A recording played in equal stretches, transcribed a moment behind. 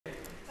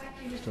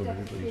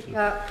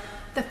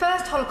The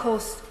first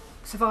Holocaust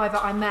survivor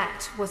I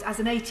met was as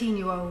an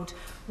 18-year-old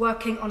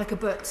working on a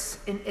kibbutz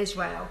in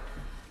Israel.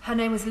 Her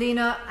name was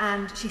Lena,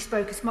 and she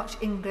spoke as much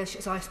English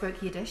as I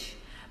spoke Yiddish,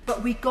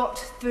 but we got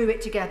through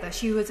it together.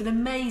 She was an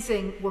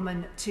amazing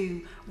woman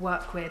to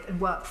work with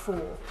and work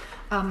for.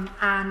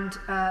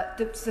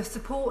 The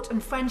support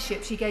and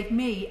friendship she gave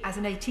me as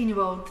an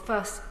 18-year-old,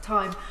 first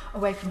time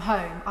away from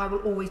home, I will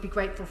always be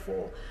grateful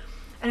for.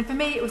 And for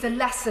me, it was a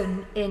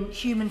lesson in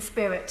human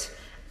spirit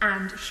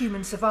and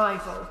human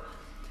survival.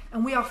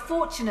 And we are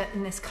fortunate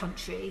in this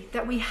country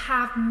that we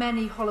have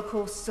many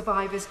Holocaust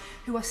survivors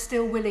who are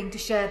still willing to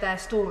share their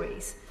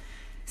stories.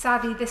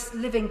 Sadly, this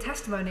living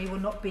testimony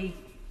will not be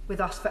with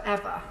us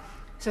forever.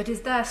 So it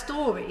is their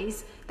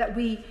stories that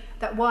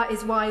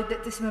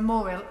this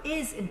memorial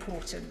is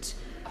important.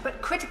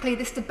 But critically,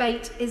 this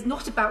debate is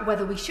not about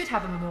whether we should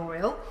have a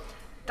memorial.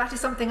 That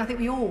is something I think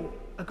we all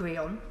agree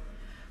on.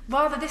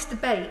 Rather, this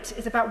debate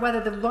is about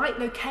whether the right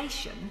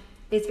location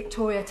is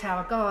Victoria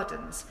Tower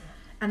Gardens,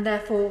 and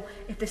therefore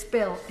if this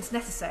bill is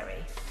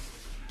necessary.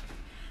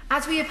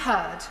 As we have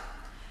heard,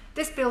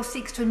 this bill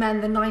seeks to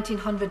amend the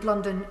 1900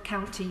 London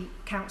County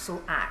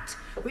Council Act,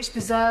 which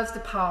preserves the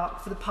park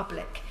for the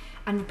public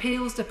and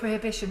repeals the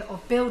prohibition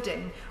of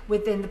building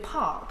within the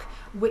park,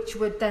 which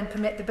would then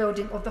permit the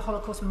building of the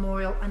Holocaust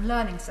Memorial and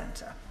Learning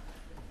Centre.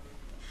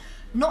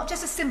 Not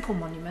just a simple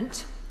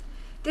monument,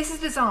 this is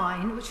a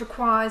design which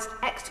requires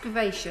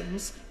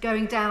excavations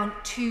going down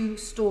 2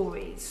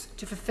 stories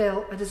to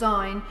fulfil a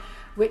design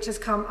which has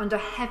come under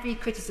heavy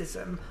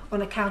criticism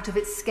on account of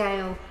its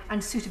scale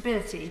and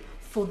suitability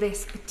for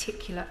this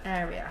particular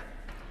area.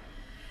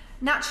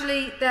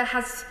 Naturally, this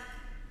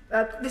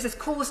has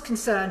caused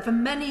concern for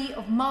many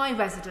of my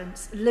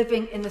residents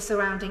living in the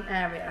surrounding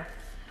area.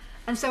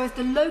 And so as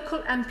the local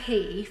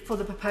MP for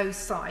the proposed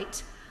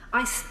site,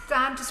 I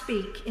stand to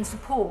speak in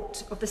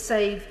support of the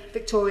Save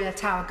Victoria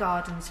Tower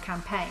Gardens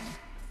campaign.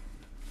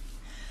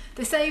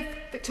 The Save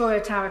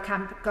Victoria Tower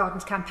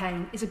Gardens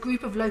campaign is a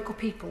group of local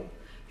people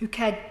who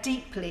care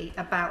deeply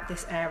about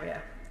this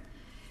area.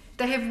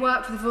 They have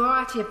worked with a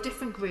variety of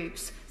different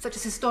groups, such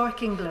as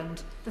Historic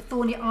England, the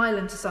Thorney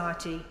Island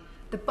Society,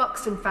 the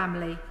Buxton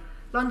Family,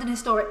 London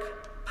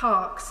Historic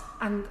Parks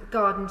and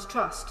Gardens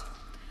Trust,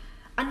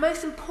 and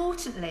most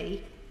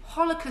importantly,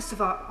 Holocaust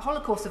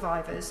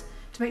survivors,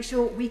 to make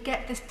sure we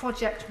get this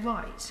project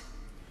right.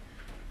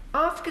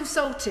 After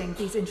consulting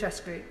these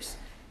interest groups,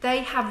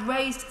 they have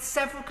raised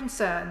several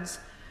concerns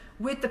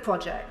with the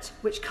project,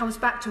 which comes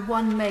back to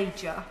one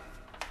major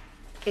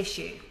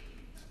issue: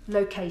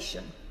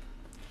 location.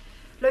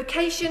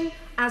 Location,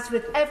 as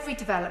with every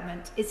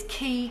development, is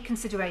key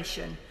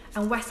consideration,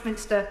 and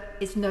Westminster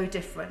is no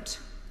different.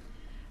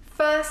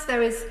 First,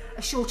 there is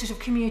a shortage of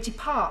community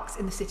parks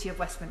in the city of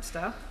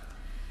Westminster,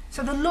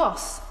 so the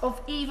loss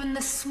of even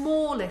the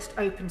smallest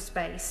open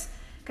space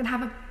can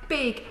have a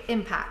big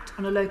impact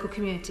on a local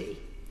community.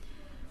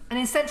 And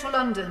in central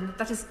London,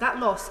 that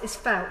loss is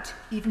felt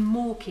even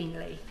more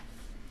keenly.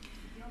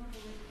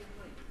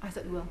 I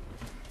thought you will.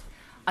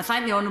 I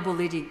thank the Honourable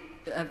Lady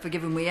for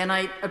giving way, and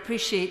I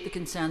appreciate the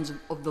concerns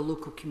of the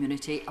local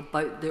community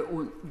about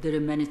their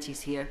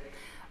amenities here.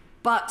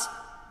 But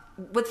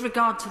with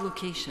regard to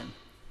location,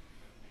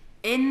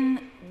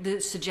 in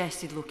the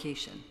suggested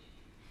location,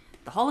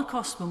 the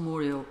Holocaust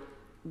Memorial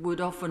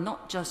would offer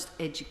not just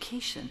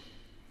education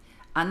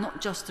and not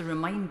just a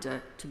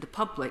reminder to the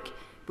public,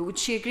 but would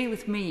she agree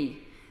with me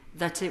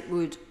that it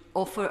would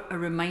offer a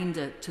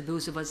reminder to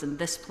those of us in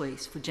this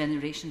place for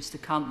generations to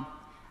come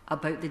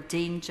about the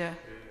danger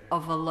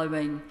of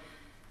allowing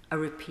a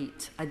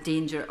repeat, a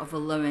danger of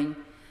allowing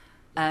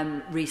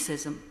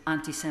racism,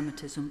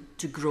 anti-Semitism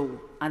to grow.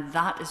 And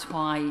that is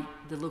why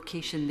the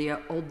location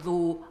there,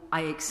 although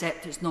I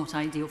accept it's not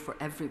ideal for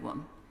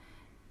everyone,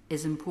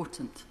 is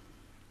important.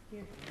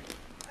 Yeah.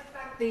 I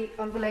thank the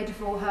Honourable Lady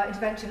for her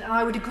intervention, and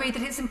I would agree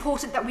that it's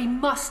important that we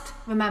must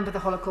remember the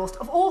Holocaust,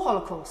 of all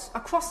Holocausts,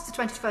 across the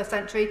 21st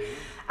century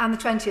and the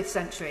 20th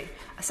century.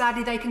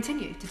 Sadly, they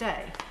continue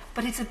today.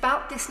 But it's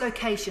about this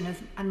location,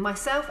 and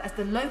myself as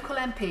the local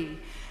MP,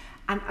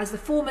 and as the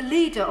former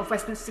leader of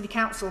Westminster City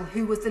Council,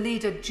 who was the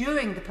leader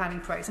during the planning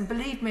process, and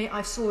believe me,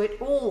 I saw it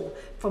all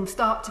from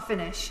start to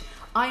finish,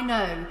 I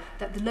know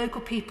that the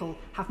local people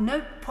have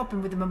no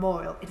problem with the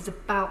memorial. It is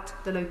about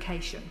the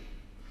location.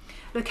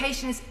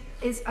 Location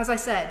is, as I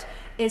said,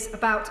 is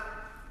about,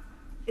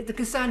 the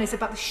concern is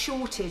about the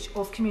shortage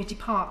of community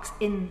parks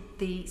in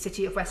the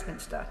city of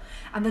Westminster,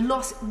 and the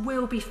loss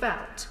will be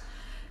felt.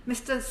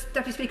 Mr.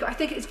 Deputy Speaker, I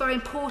think it is very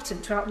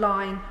important to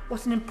outline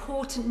what an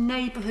important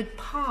neighbourhood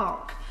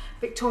park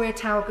Victoria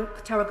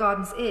Tower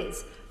Gardens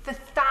is for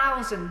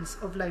thousands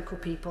of local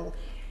people,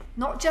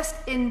 not just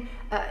in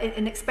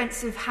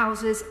expensive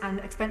houses and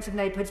expensive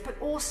neighbourhoods, but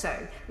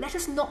also, let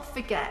us not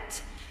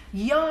forget,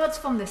 yards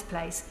from this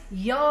place,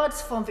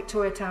 yards from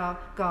Victoria Tower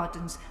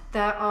Gardens,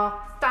 there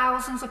are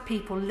thousands of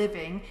people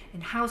living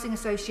in housing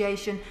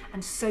association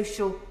and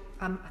social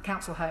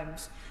council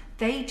homes.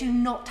 They do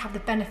not have the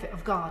benefit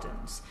of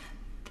gardens.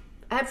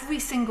 Every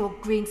single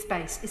green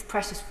space is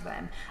precious for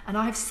them, and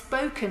I have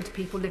spoken to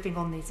people living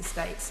on these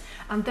estates,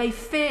 and they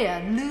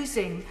fear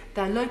losing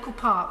their local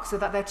park so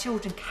that their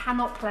children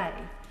cannot play.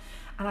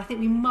 And I think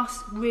we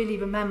must really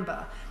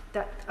remember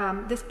that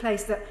this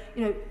place, that,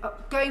 you know,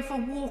 going for a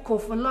walk or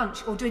for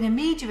lunch or doing a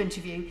media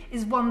interview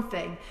is one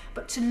thing,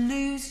 but to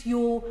lose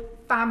your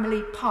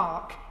family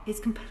park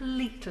is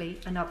completely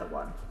another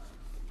one.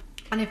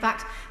 And in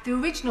fact, the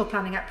original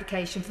planning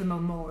application for the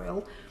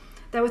memorial,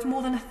 there was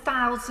more than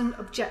 1,000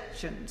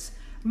 objections,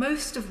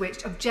 most of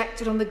which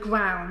objected on the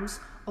grounds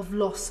of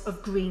loss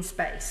of green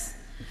space.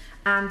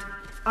 And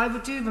I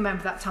do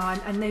remember that time,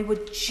 and they were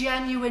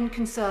genuine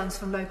concerns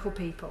from local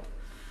people.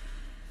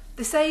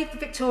 The Save the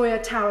Victoria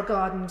Tower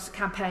Gardens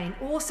campaign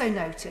also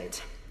noted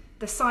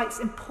the site's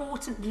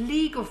important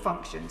legal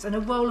functions and a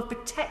role of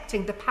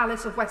protecting the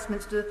Palace of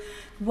Westminster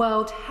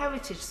World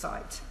Heritage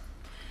Site.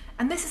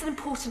 And this is an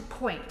important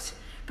point,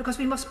 because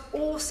we must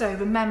also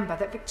remember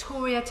that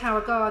Victoria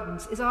Tower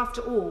Gardens is,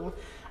 after all,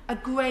 a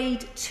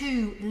Grade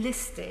 2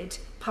 listed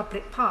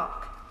public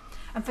park.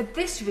 And for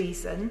this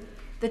reason,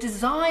 the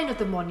design of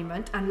the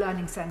monument and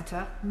learning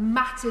centre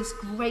matters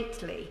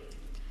greatly.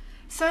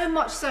 So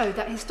much so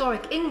that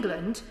Historic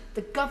England,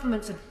 the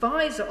government's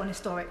advisor on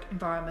historic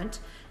environment,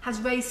 has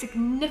raised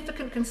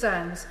significant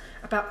concerns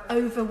about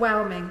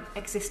overwhelming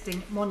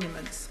existing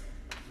monuments.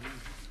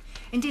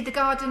 Indeed, the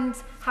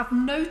gardens have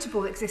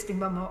notable existing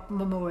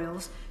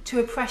memorials to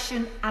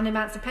oppression and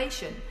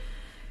emancipation.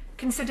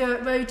 Consider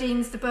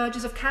Rodin's The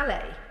Burghers of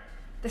Calais,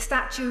 the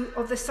statue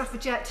of the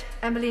suffragette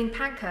Emmeline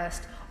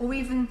Pankhurst, or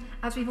even,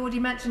 as we've already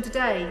mentioned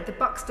today, the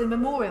Buxton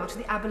Memorial to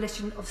the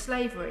abolition of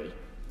slavery.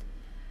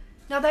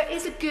 Now, there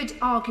is a good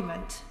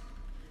argument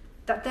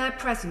that their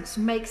presence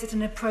makes it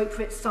an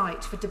appropriate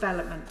site for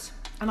development,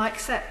 and I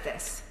accept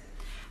this.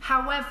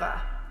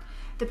 However,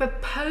 the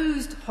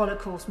proposed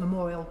Holocaust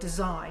Memorial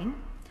design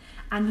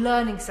and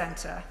learning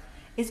centre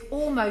is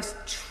almost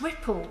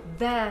triple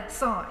their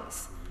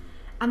size,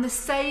 and the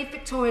Save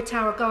Victoria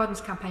Tower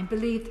Gardens campaign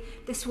believed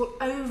this will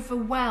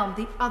overwhelm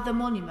the other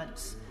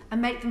monuments and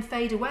make them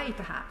fade away,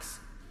 perhaps.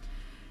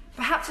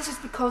 Perhaps this is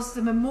because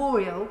the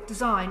memorial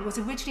design was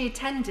originally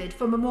intended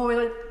for a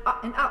memorial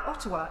in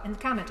Ottawa, in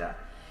Canada,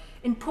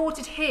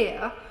 imported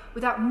here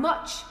without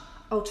much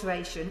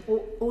alteration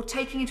or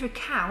taking into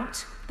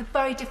account the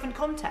very different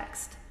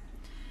context.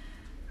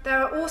 There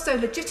are also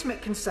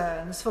legitimate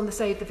concerns from the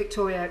Save the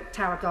Victoria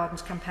Tower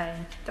Gardens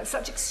campaign that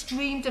such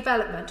extreme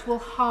development will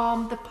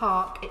harm the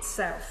park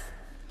itself.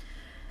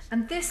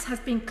 And this has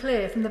been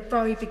clear from the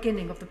very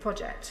beginning of the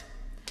project.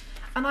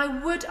 And I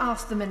would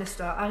ask the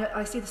Minister,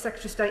 I see the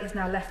Secretary of State has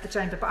now left the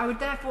chamber, but I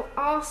would therefore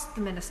ask the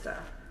Minister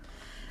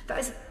that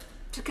is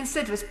to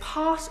consider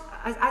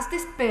as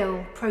this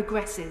bill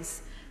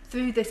progresses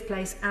through this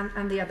place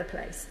and the other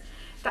place,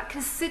 that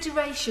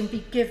consideration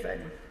be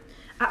given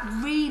at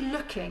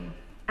re-looking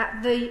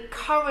at the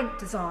current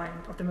design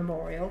of the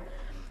memorial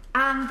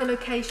and the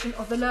location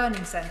of the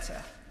learning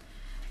centre.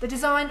 The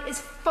design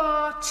is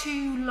far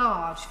too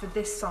large for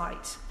this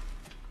site,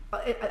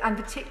 and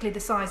particularly the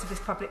size of this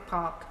public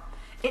park.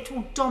 It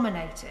will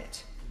dominate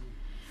it.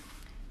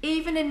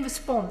 Even in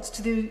response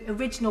to the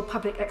original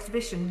public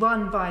exhibition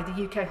run by the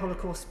UK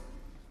Holocaust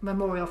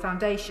Memorial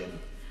Foundation,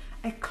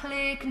 a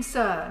clear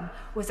concern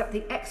was that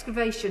the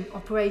excavation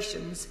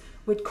operations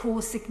would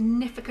cause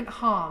significant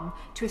harm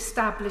to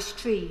established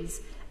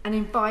trees and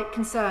invite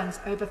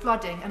concerns over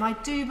flooding. And I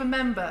do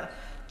remember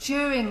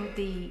during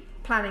the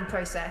planning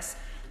process,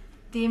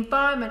 the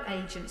Environment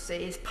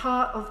Agency, as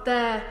part of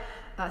their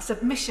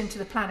submission to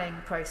the planning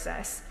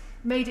process,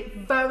 made it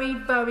very,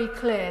 very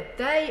clear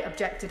they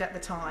objected at the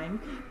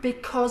time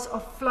because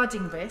of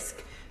flooding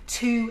risk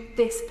to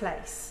this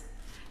place.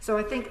 So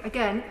I think,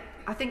 again,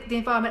 the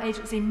Environment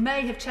Agency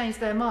may have changed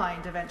their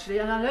mind eventually,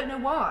 and I don't know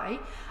why,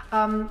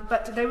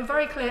 but they were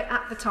very clear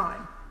at the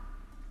time.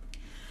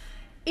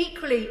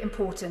 Equally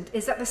important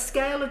is that the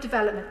scale of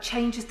development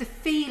changes the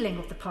feeling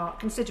of the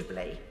park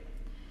considerably.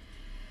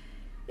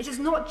 It is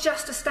not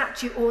just a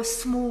statue or a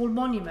small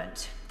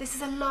monument. This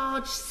is a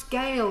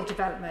large-scale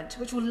development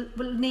which will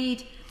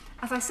need,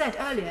 as I said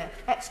earlier,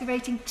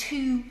 excavating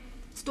 2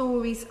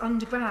 stories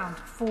underground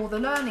for the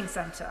learning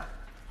centre.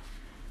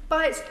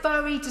 By its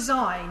very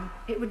design,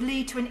 it would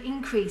lead to an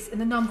increase in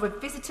the number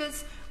of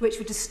visitors, which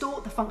would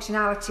distort the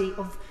functionality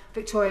of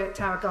Victoria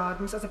Tower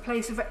Gardens as a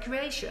place of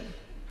recreation.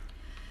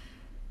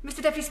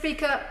 Mr. Deputy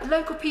Speaker,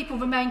 local people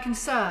remain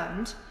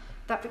concerned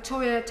that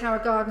Victoria Tower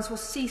Gardens will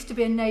cease to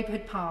be a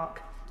neighbourhood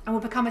park and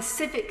will become a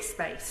civic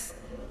space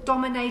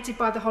dominated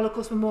by the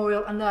Holocaust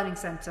Memorial and Learning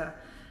Centre,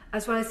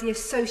 as well as the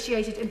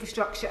associated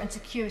infrastructure and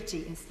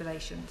security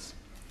installations.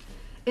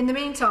 In the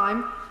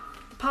meantime,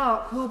 the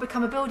park will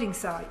become a building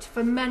site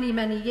for many,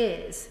 many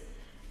years,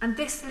 and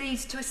this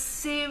leads to a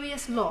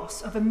serious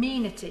loss of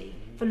amenity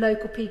for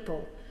local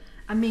people,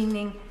 and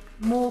meaning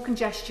more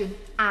congestion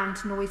and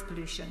noise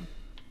pollution.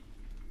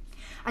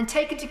 And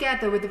taken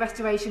together with the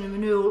restoration and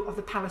renewal of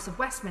the Palace of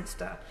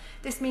Westminster,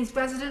 this means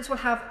residents will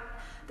have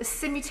the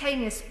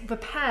simultaneous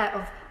repair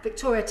of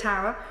Victoria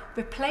Tower,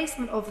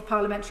 replacement of the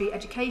Parliamentary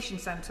Education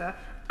Centre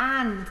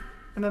and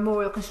the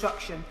memorial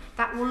construction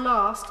that will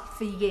last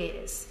for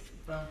years.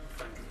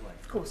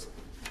 Of course.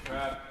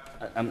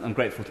 I'm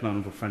grateful to my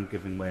honourable friend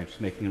giving way.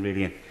 She's making a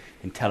really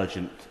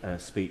intelligent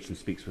speech and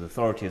speaks with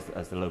authority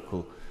as the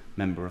local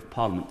Member of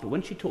Parliament. But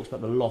when she talks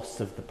about the loss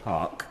of the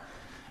park,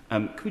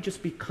 can we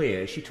just be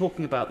clear? Is she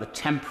talking about the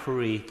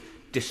temporary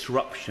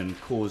disruption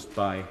caused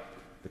by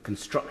the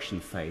construction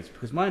phase?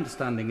 Because my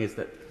understanding is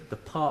that the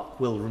park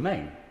will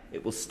remain.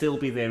 It will still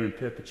be there in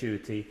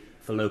perpetuity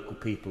for local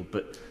people,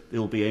 but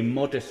there will be a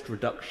modest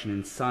reduction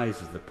in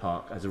size of the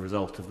park as a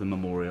result of the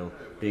memorial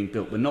being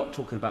built. We're not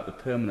talking about the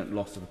permanent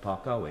loss of the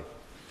park, are we?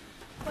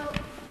 Well,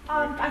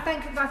 I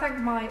thank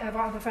my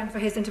other friend for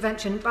his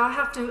intervention, but I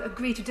have to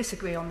agree to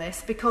disagree on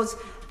this, because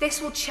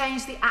this will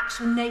change the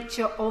actual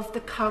nature of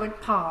the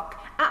current park.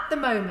 At the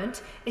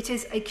moment, it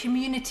is a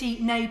community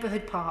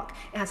neighbourhood park.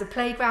 It has a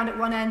playground at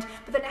one end,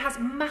 but then it has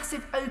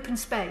massive open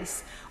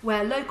space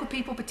where local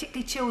people,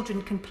 particularly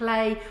children, can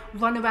play,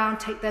 run around,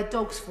 take their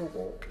dogs for a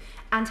walk.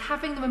 And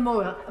having the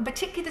memorial, and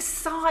particularly the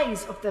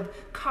size of the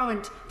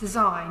current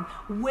design,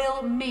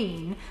 will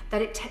mean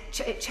that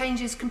it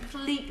changes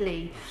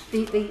completely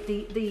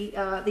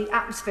the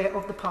atmosphere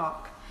of the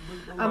park.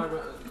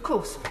 Of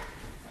course.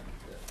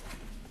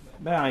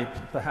 May I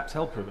perhaps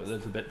help her a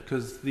little bit,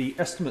 because the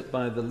estimate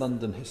by the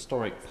London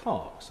Historic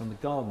Parks and the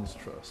Gardens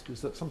Trust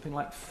is that something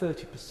like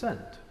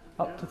 30%,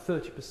 up to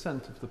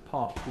 30% of the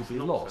park will be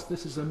lost.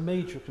 This is a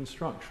major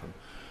construction.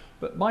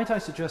 But might I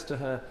suggest to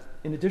her,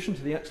 in addition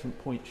to the excellent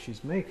point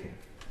she's making,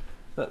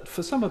 that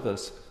for some of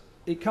us,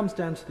 it comes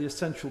down to the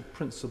essential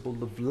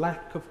principle of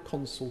lack of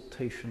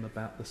consultation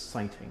about the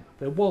siting.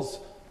 There was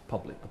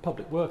the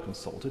public were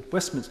consulted,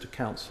 Westminster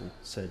Council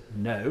said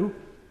no,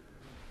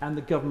 and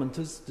the government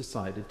has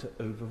decided to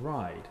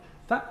override.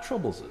 That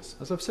troubles us.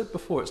 As I've said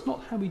before, it's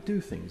not how we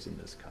do things in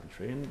this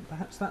country, and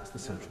perhaps that's the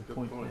central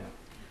point here.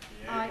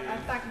 I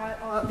thank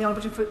the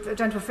Honourable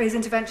Gentleman for his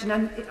intervention,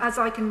 and as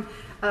I can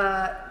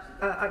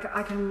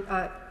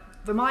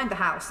remind the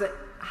House that,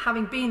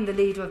 having been the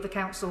leader of the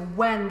Council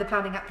when the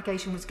planning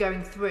application was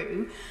going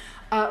through,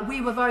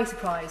 we were very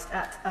surprised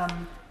at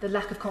the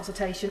lack of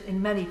consultation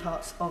in many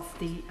parts of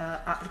the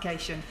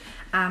application.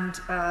 And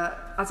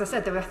as I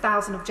said, there were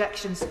 1,000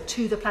 objections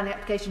to the planning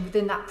application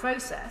within that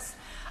process.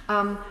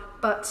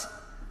 But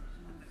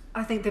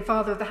I think the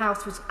father of the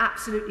House was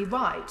absolutely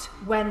right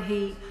when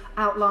he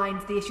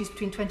outlined the issues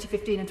between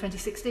 2015 and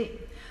 2016.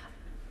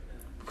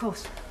 Of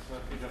course.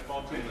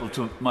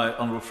 To my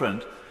honourable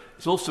friend,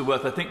 it's also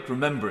worth, I think,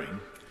 remembering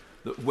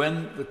that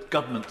when the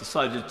government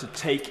decided to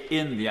take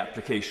in the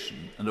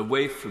application and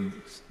away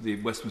from the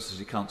Westminster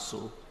City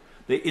Council,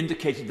 they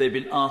indicated they'd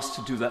been asked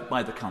to do that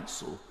by the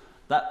Council.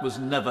 That was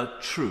never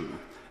true.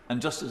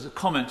 And just as a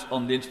comment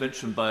on the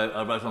intervention by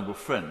our right honourable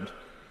friend,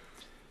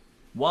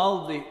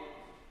 while the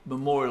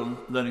Memorial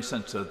Learning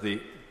Centre,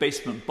 the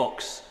basement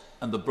box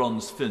and the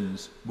bronze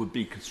fins would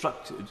be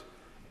constructed,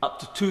 up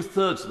to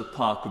 2/3 of the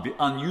park would be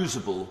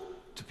unusable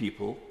to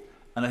people.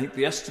 And I think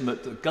the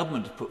estimate that the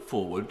government had put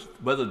forward,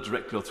 whether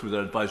directly or through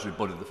their advisory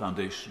body, the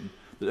foundation,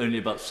 that only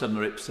about 7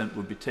 or 8%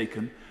 would be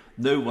taken.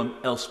 No one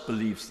else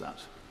believes that.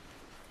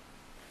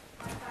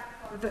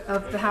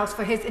 Of the House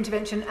for his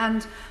intervention,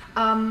 and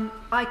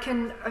I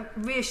can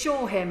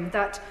reassure him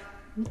that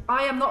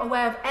I am not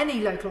aware of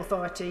any local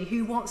authority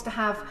who wants to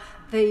have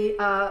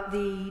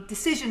the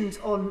decisions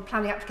on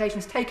planning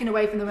applications taken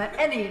away from them at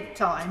any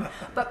time,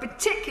 but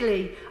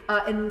particularly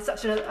in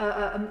such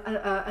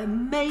a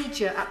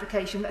major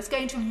application that's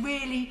going to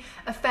really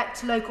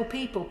affect local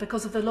people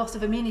because of the loss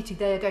of amenity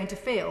they are going to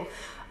feel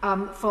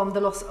from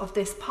the loss of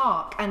this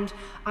park. And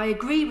I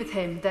agree with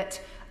him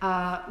that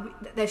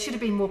there should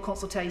have been more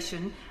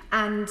consultation,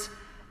 and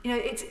you know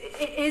it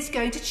is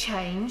going to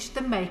change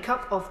the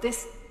makeup of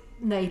this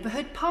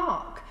neighbourhood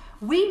park.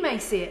 We may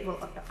see it, well,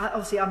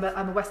 obviously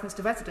I'm a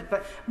Westminster resident,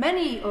 but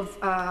many of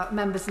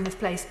members in this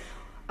place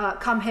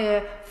come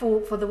here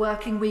for the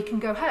working week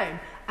and go home,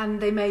 and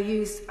they may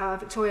use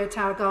Victoria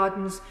Tower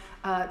Gardens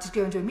to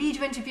go and do a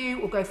media interview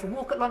or go for a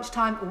walk at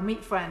lunchtime or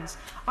meet friends.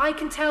 I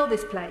can tell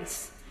this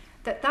place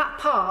that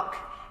park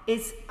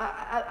is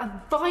a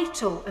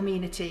vital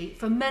amenity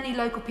for many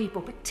local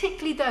people,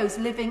 particularly those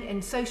living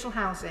in social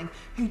housing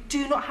who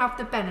do not have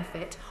the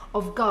benefit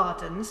of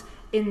gardens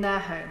in their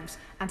homes.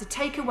 And to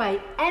take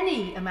away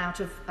any amount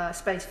of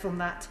space from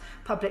that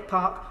public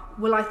park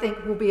I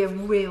think will be a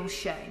real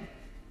shame.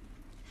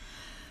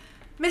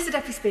 Mr.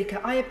 Deputy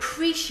Speaker, I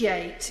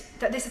appreciate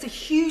that this is a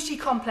hugely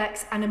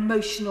complex and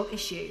emotional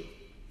issue.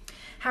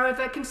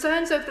 However,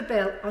 concerns over the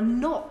bill are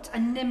not a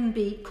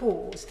NIMBY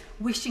cause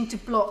wishing to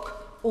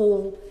block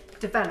all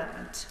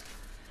development.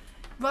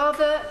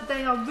 Rather,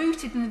 they are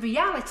rooted in the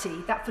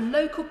reality that for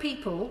local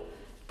people,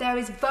 there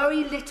is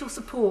very little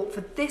support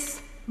for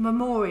this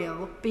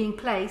memorial being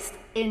placed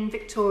in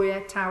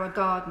Victoria Tower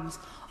Gardens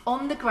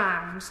on the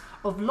grounds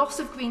of loss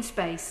of green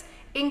space,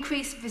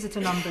 increased visitor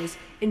numbers,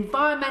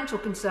 environmental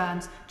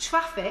concerns,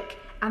 traffic,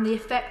 and the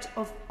effect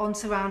on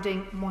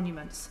surrounding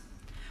monuments.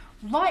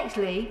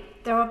 Rightly,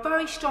 there are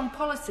very strong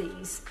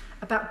policies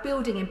about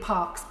building in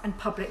parks and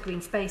public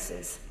green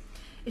spaces.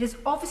 It is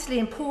obviously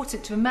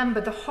important to remember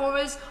the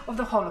horrors of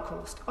the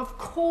Holocaust. Of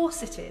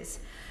course it is.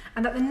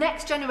 And that the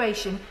next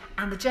generation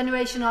and the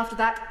generation after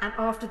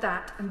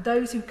that and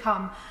those who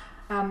come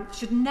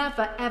should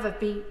never ever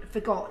be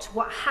forgot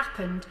what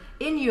happened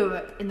in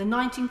Europe in the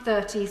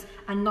 1930s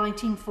and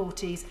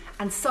 1940s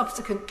and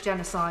subsequent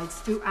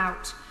genocides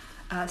throughout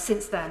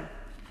since then.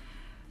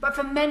 But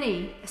for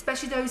many,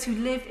 especially those who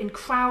live in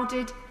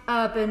crowded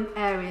urban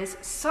areas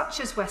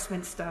such as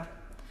Westminster,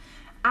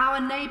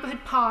 our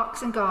neighbourhood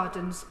parks and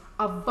gardens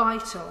are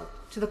vital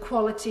to the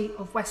quality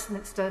of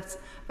Westminster's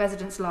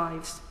residents'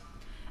 lives.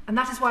 And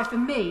that is why, for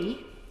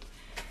me,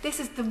 this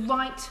is the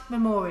right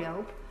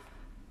memorial,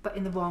 but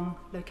in the wrong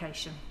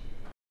location.